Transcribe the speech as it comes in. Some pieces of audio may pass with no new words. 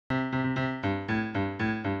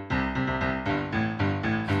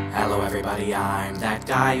Hello everybody, I'm that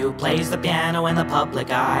guy who plays the piano in the public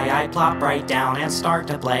eye. I plop right down and start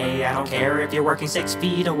to play. I don't care if you're working 6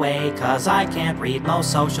 feet away, cause I can't read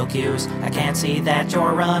most social cues. I can't see that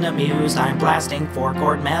you're unamused. I'm blasting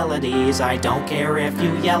 4-chord melodies. I don't care if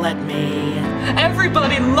you yell at me.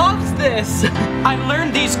 Everybody loves this! I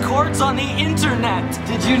learned these chords on the internet.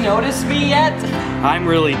 Did you notice me yet? I'm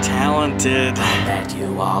really talented. I bet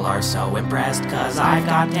you all are so impressed, cause I've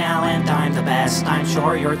got talent, I'm the best. I'm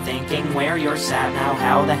sure you're thinking where you're sat now,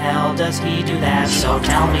 how the hell does he do that? So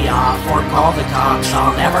tell me off or call the cops.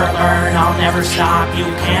 I'll never learn, I'll never stop. You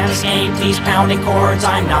can't escape these pounding chords,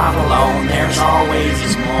 I'm not alone. There's